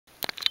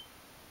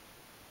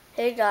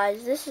Hey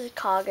guys, this is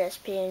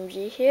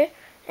CogSPMG here,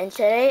 and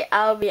today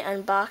I'll be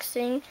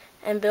unboxing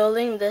and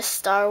building this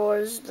Star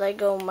Wars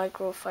Lego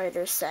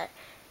Microfighter set.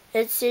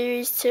 It's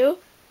Series 2.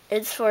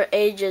 It's for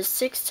ages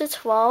 6 to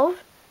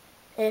 12.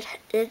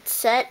 Its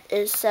set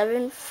is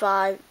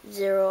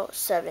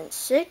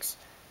 75076.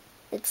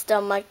 It's the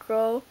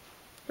Micro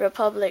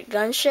Republic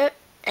Gunship,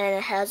 and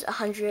it has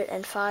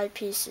 105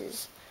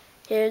 pieces.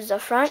 Here's the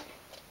front.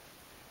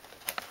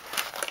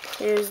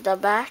 Here's the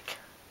back.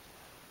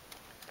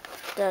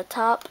 The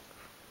top,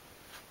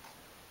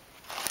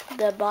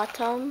 the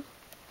bottom,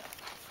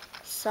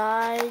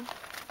 side,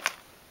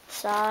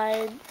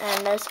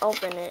 and let's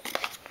open it.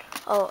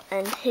 Oh,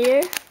 and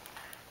here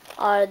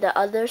are the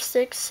other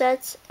 6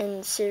 sets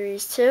in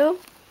Series 2.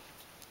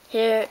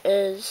 Here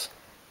is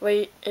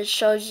where it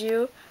shows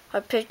you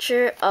a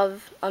picture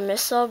of a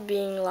missile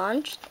being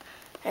launched,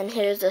 and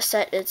here's the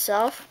set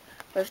itself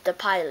with the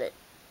pilot.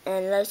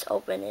 And let's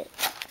open it.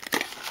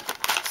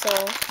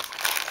 So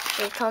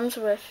it comes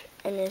with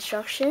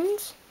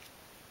instructions,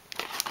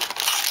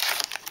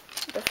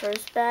 the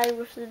first bag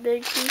with the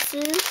big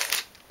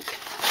pieces,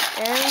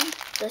 and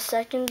the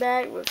second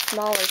bag with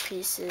smaller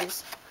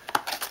pieces.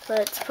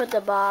 Let's put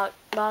the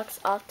box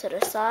off to the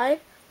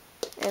side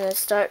and let's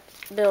start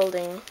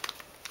building.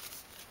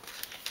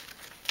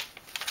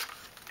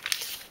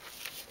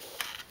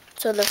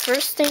 So the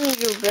first thing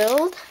you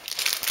build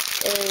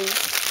is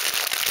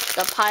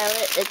the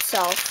pilot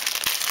itself.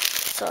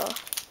 So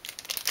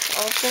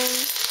open,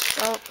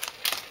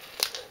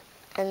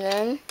 and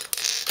then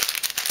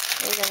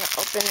we're going to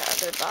open the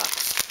other box.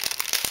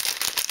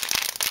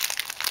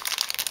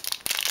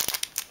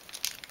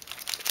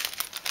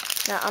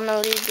 Now I'm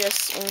going to leave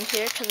this in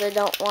here because I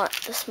don't want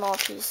the small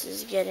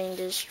pieces getting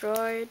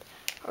destroyed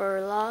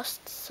or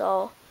lost.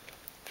 So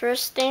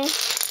first thing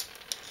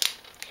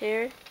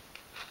here,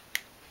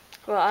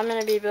 well, I'm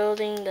going to be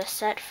building the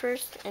set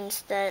first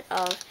instead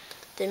of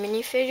the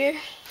minifigure.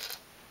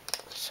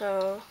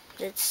 So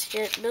let's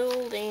get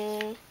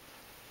building.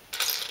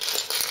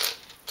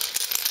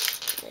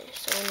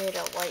 So we need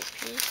a white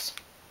piece.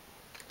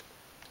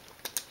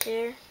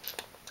 Here,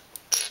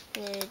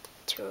 we need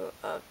 2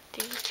 of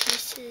these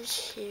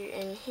pieces, here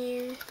and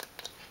here.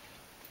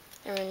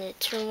 And we need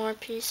 2 more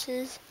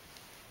pieces,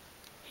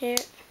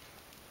 here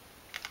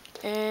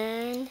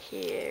and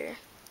here.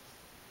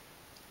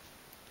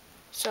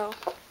 So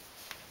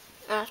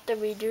after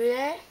we do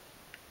that,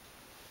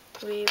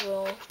 we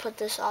will put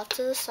this off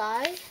to the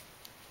side,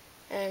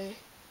 and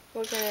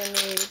we're going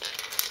to need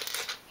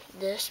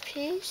this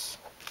piece.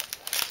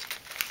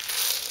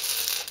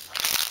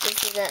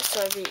 This is that,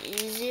 so it'll be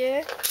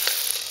easier.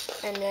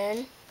 And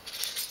then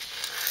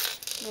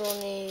we'll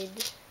need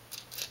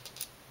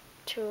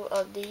 2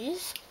 of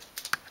these.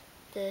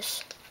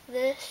 This.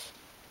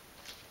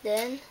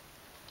 Then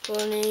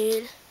we'll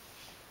need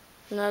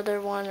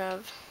another one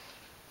of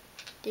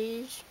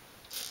these.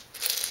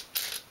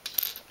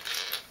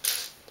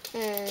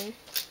 And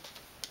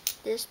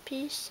this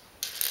piece.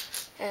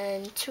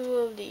 And 2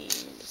 of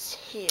these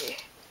here.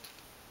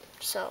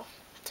 So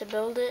to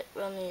build it,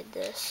 we'll need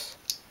this.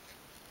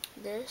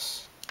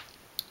 This,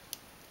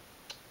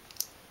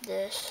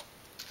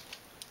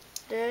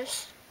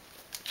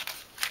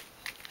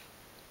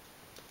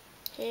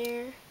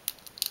 here,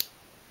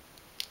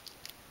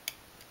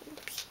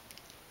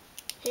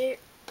 here,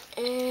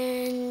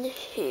 and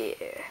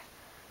here,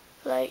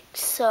 like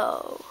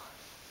so.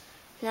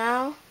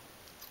 Now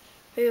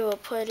we will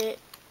put it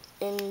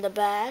in the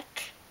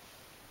back.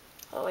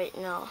 Oh wait,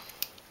 no,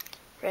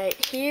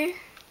 right here.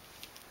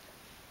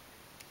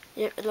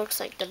 It looks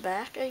like the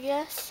back, I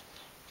guess.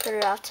 Put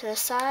it off to the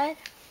side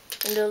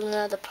and build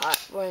another part.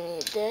 We'll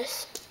need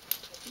this,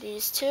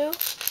 these 2,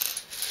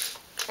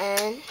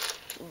 and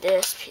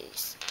this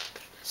piece.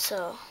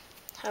 So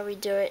how we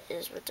do it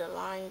is with the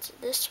lines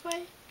this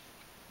way,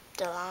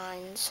 the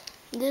lines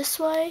this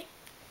way,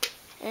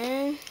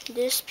 and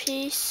this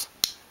piece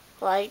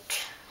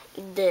like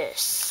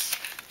this.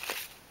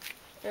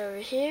 Over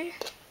here,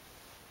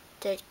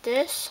 take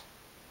this,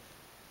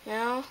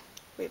 now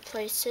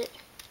replace it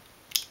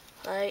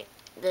like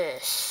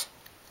this.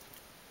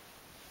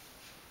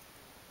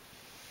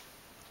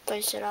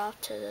 Place it off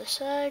to the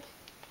side,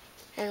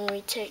 and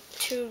we take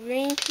 2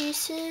 green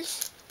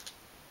pieces,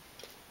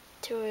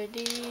 2 of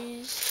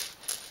these,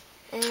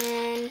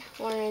 and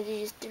 1 of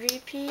these 3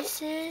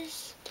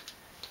 pieces,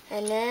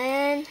 and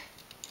then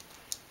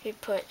we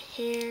put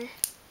here,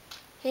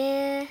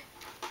 here,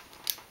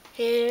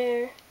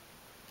 here,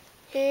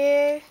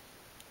 here,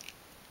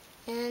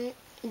 and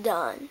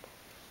done.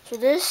 So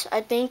this,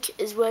 I think,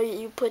 is where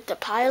you put the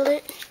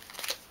pilot.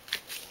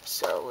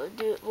 So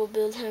we'll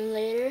build him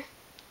later.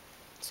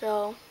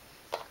 So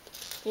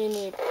you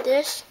need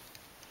this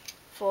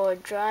for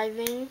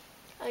driving,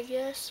 I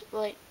guess,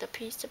 like the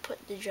piece to put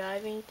the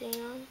driving thing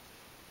on.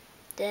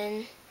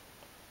 Then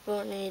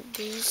we'll need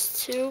these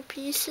 2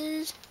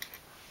 pieces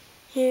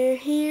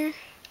here,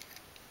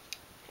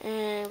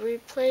 and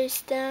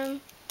replace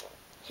them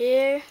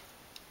here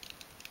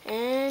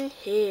and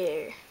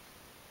here.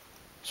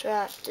 So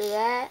after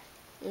that,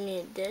 we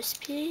need this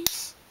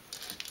piece,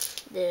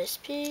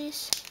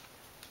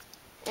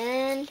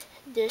 and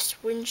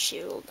this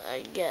windshield,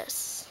 I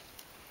guess.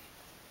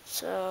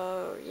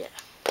 So yeah.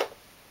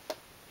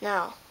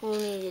 Now we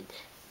need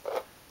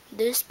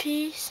this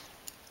piece,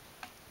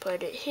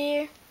 put it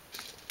here,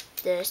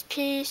 this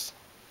piece,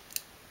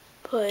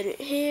 put it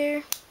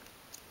here,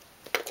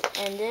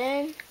 and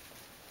then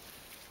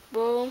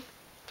we'll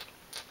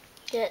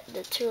get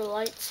the two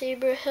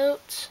lightsaber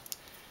hilts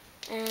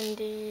and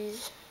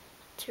these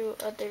two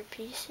other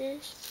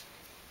pieces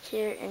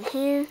here and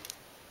here,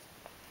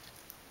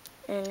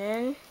 and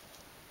then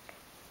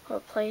we'll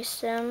place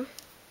them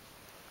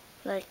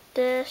like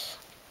this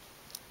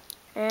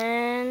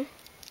and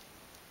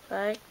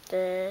like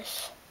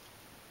this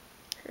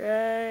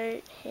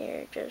right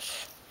here,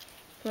 just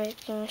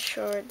making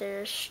sure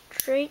they're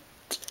straight.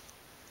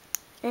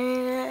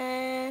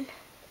 And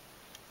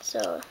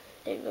so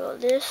they go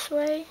this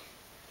way,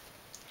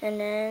 and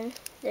then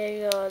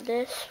they go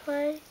this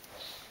way,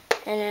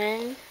 and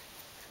then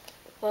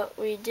what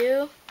we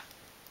do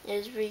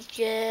is we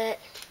get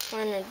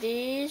one of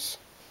these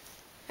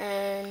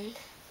and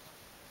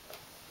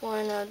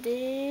one of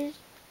these,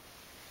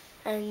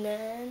 and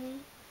then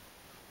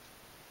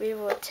we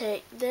will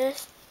take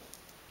this,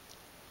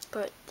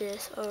 put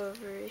this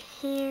over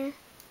here,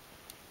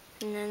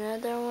 and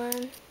another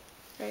one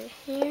right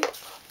here.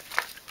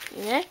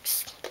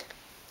 Next,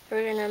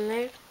 we're gonna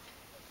make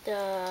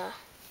the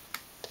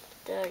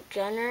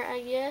gunner,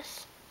 I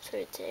guess. So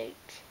we take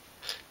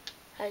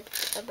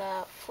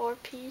about 4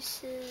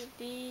 pieces,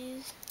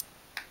 these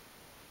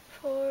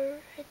 4,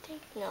 I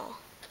think, no.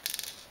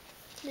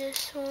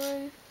 This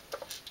one,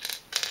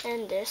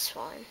 and this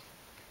one,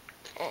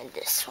 and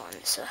this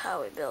one. So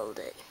how we build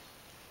it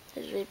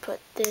is we put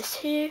this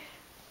here,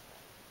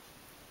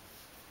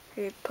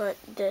 we put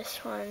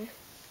this one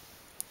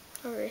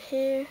over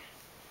here,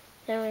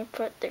 then we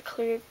put the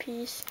clear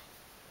piece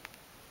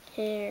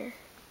here,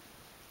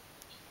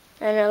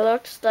 and it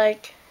looks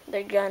like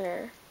the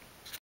gunner.